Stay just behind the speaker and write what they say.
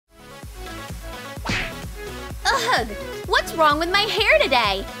Ugh! What's wrong with my hair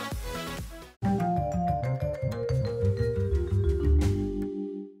today?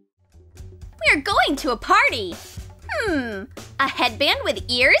 We're going to a party! A headband with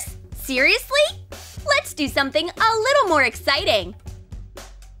ears? Seriously? Let's do something a little more exciting!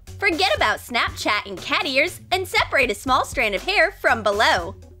 Forget about Snapchat and cat ears and separate a small strand of hair from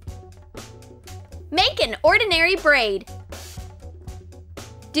below. Make an ordinary braid.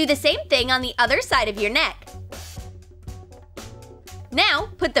 Do the same thing on the other side of your neck. Now,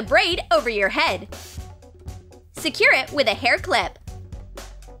 put the braid over your head. Secure it with a hair clip.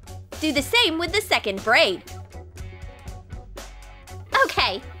 Do the same with the second braid.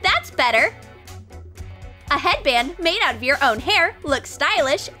 Okay, that's better! A headband made out of your own hair looks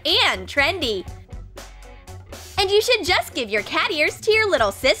stylish and trendy. And you should just give your cat ears to your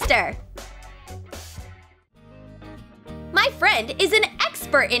little sister. My friend is an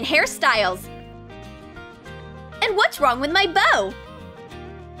expert in hairstyles. And what's wrong with my bow?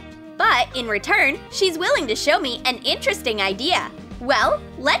 But in return, she's willing to show me an interesting idea. Well,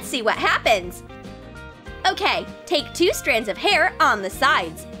 let's see what happens. Okay, take 2 strands of hair on the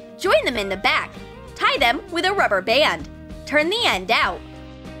sides. Join them in the back. Tie them with a rubber band. Turn the end out.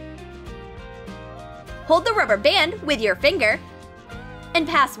 Hold the rubber band with your finger and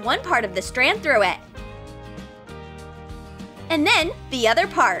pass one part of the strand through it. And then the other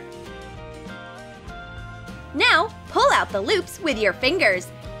part. Now, pull out the loops with your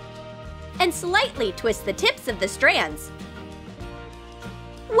fingers and slightly twist the tips of the strands.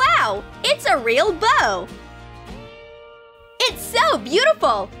 Wow! It's a real bow! It's so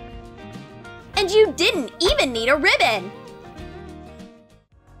beautiful! And you didn't even need a ribbon!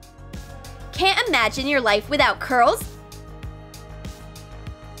 Can't imagine your life without curls?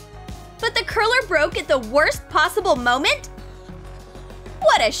 But the curler broke at the worst possible moment?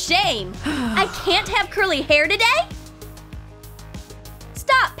 What a shame! I can't have curly hair today?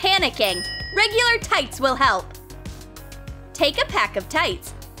 Stop panicking! Regular tights will help! Take a pack of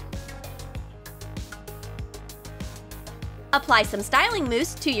tights. Apply some styling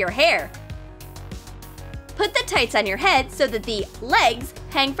mousse to your hair. Put the tights on your head so that the legs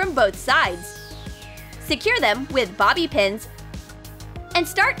hang from both sides. Secure them with bobby pins and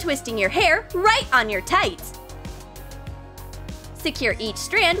start twisting your hair right on your tights. Secure each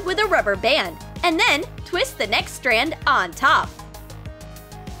strand with a rubber band and then twist the next strand on top.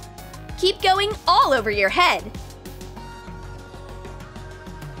 Keep going all over your head.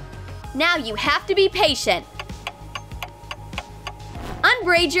 Now you have to be patient.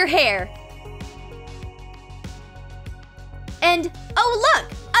 Unbraid your hair. And oh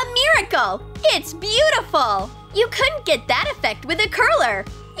look! A miracle! It's beautiful! You couldn't get that effect with a curler!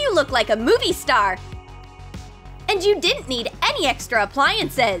 You look like a movie star! And you didn't need any extra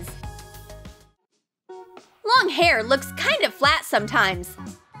appliances! Long hair looks kind of flat sometimes.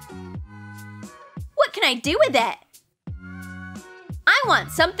 What can I do with it? I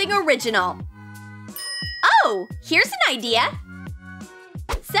want something original! Oh! Here's an idea!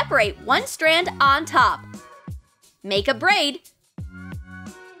 Separate one strand on top. Make a braid.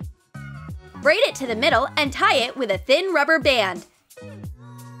 Braid it to the middle and tie it with a thin rubber band.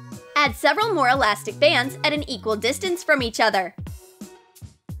 Add several more elastic bands at an equal distance from each other.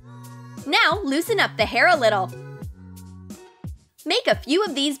 Now loosen up the hair a little. Make a few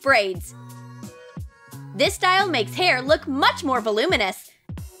of these braids. This style makes hair look much more voluminous.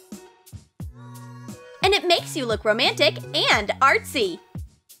 And it makes you look romantic and artsy.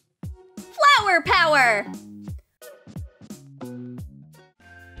 Flower power!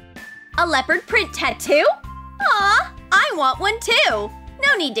 A leopard print tattoo? Aw, I want one too!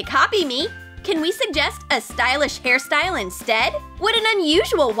 No need to copy me. Can we suggest a stylish hairstyle instead? What an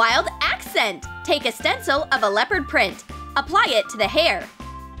unusual wild accent! Take a stencil of a leopard print. Apply it to the hair.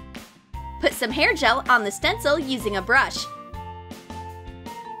 Put some hair gel on the stencil using a brush.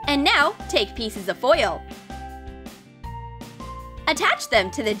 And now, take pieces of foil. Attach them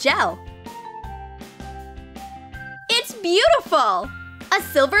to the gel. It's beautiful! A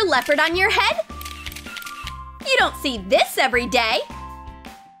silver leopard on your head? You don't see this every day!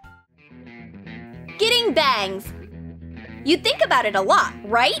 Getting bangs. You think about it a lot,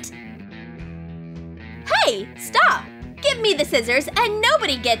 right? Hey, stop! Give me the scissors and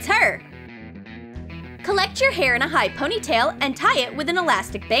nobody gets hurt! Collect your hair in a high ponytail and tie it with an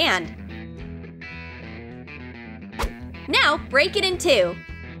elastic band. Now break it in two.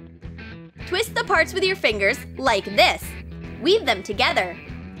 Twist the parts with your fingers like this. Weave them together.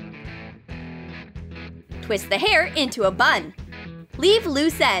 Twist the hair into a bun. Leave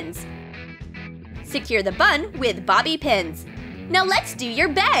loose ends. Secure the bun with bobby pins. Now let's do your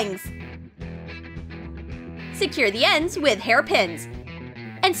bangs. Secure the ends with hairpins.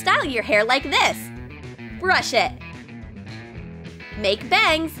 And style your hair like this. Brush it. Make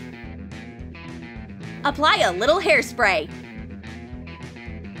bangs. Apply a little hairspray.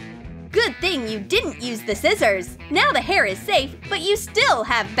 Good thing you didn't use the scissors. Now the hair is safe, but you still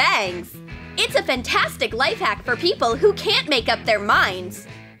have bangs. It's a fantastic life hack for people who can't make up their minds.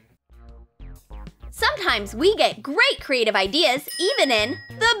 Sometimes we get great creative ideas even in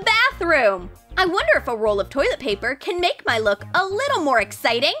the bathroom. I wonder if a roll of toilet paper can make my look a little more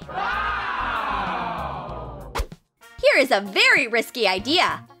exciting? Wow! Here is a very risky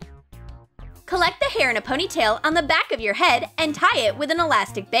idea. Collect the hair in a ponytail on the back of your head and tie it with an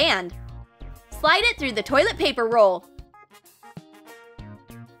elastic band. Slide it through the toilet paper roll.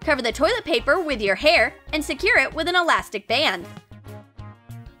 Cover the toilet paper with your hair and secure it with an elastic band.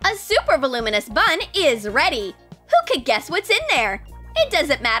 A super voluminous bun is ready! Who could guess what's in there? It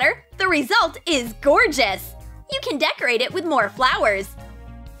doesn't matter, the result is gorgeous! You can decorate it with more flowers.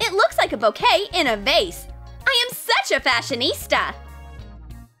 It looks like a bouquet in a vase. I am such a fashionista!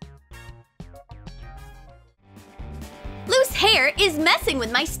 Loose hair is messing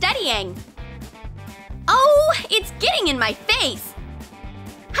with my studying. Oh, it's getting in my face!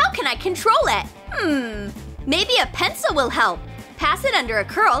 How can I control it? Maybe a pencil will help. Pass it under a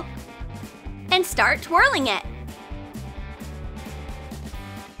curl and start twirling it.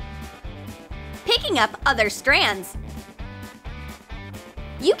 Picking up other strands.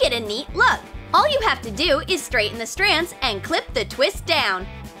 You get a neat look. All you have to do is straighten the strands and clip the twist down.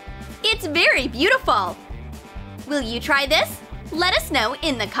 It's very beautiful. Will you try this? Let us know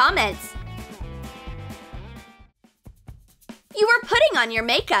in the comments. You were putting on your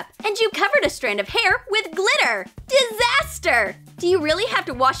makeup and you covered a strand of hair with glitter. Disaster! Do you really have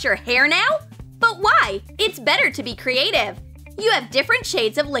to wash your hair now? But why? It's better to be creative. You have different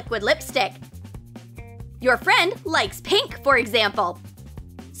shades of liquid lipstick. Your friend likes pink, for example.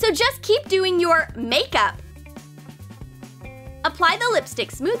 So just keep doing your makeup. Apply the lipstick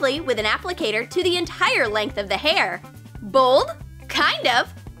smoothly with an applicator to the entire length of the hair. Bold? Kind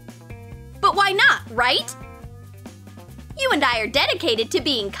of. But why not, right? You and I are dedicated to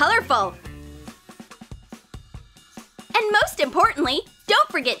being colorful. And most importantly, don't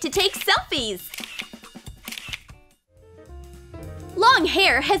forget to take selfies! Long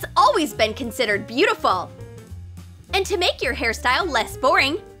hair has always been considered beautiful. And to make your hairstyle less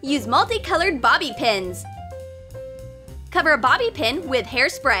boring, use multicolored bobby pins. Cover a bobby pin with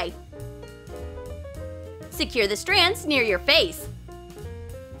hairspray. Secure the strands near your face.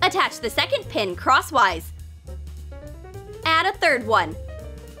 Attach the second pin crosswise. Add a third one.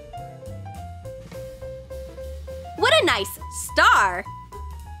 What a nice star!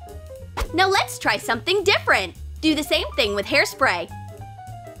 Now let's try something different. Do the same thing with hairspray.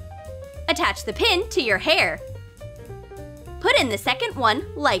 Attach the pin to your hair. Put in the second one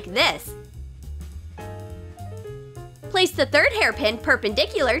like this. Place the third hairpin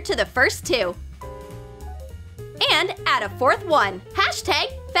perpendicular to the first two. And add a fourth one. Hashtag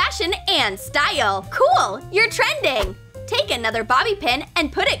fashion and style. Cool! You're trending! Take another bobby pin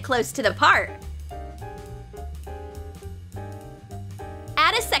and put it close to the part.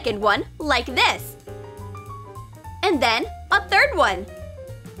 Add a second one like this. And then a third one.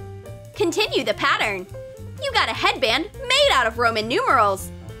 Continue the pattern. You got a headband made out of Roman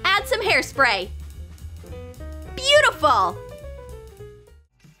numerals. Add some hairspray. Beautiful!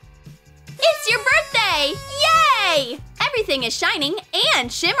 It's your birthday! Yay! Everything is shining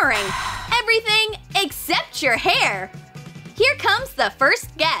and shimmering. Everything except your hair. Here comes the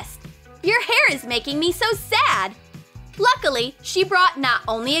first guest. Your hair is making me so sad. Luckily, she brought not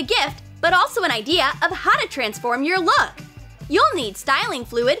only a gift, but also an idea of how to transform your look. You'll need styling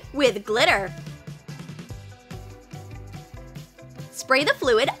fluid with glitter. Spray the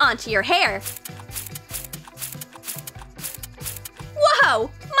fluid onto your hair. Whoa!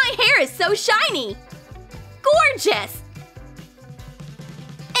 My hair is so shiny! Gorgeous!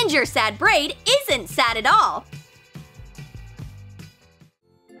 And your sad braid isn't sad at all.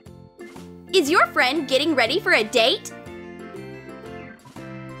 Is your friend getting ready for a date?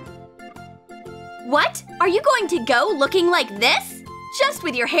 What? Are you going to go looking like this? Just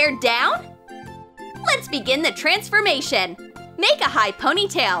with your hair down? Let's begin the transformation. Make a high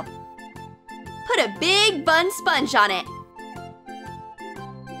ponytail. Put a big bun sponge on it.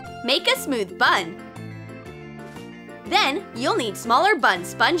 Make a smooth bun. Then you'll need smaller bun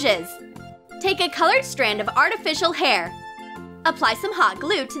sponges. Take a colored strand of artificial hair. Apply some hot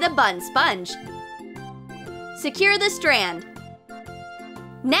glue to the bun sponge. Secure the strand.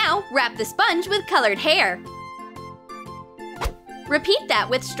 Now wrap the sponge with colored hair. Repeat that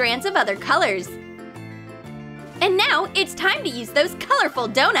with strands of other colors. And now it's time to use those colorful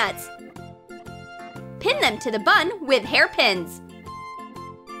donuts. Pin them to the bun with hairpins.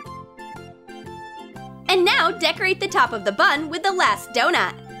 And now decorate the top of the bun with the last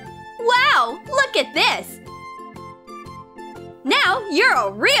donut. Wow, look at this! Now you're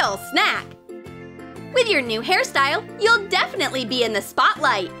a real snack! With your new hairstyle, you'll definitely be in the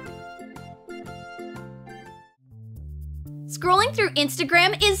spotlight. Scrolling through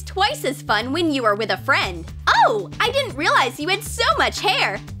Instagram is twice as fun when you are with a friend. Oh, I didn't realize you had so much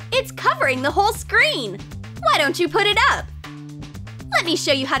hair! It's covering the whole screen! Why don't you put it up? Let me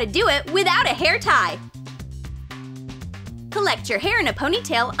show you how to do it without a hair tie. Collect your hair in a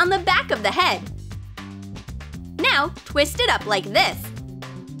ponytail on the back of the head. Now, twist it up like this.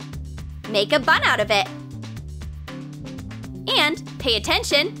 Make a bun out of it. And, pay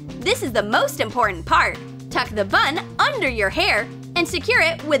attention, this is the most important part. Tuck the bun under your hair and secure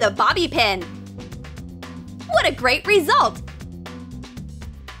it with a bobby pin. What a great result!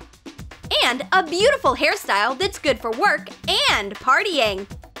 And a beautiful hairstyle that's good for work and partying.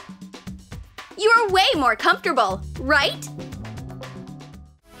 You are way more comfortable, right?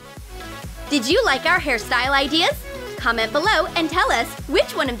 Did you like our hairstyle ideas? Comment below and tell us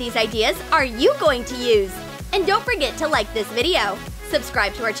which one of these ideas are you going to use? And don't forget to like this video,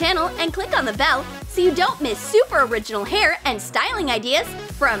 subscribe to our channel, and click on the bell so you don't miss super original hair and styling ideas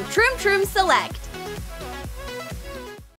from Troom Select.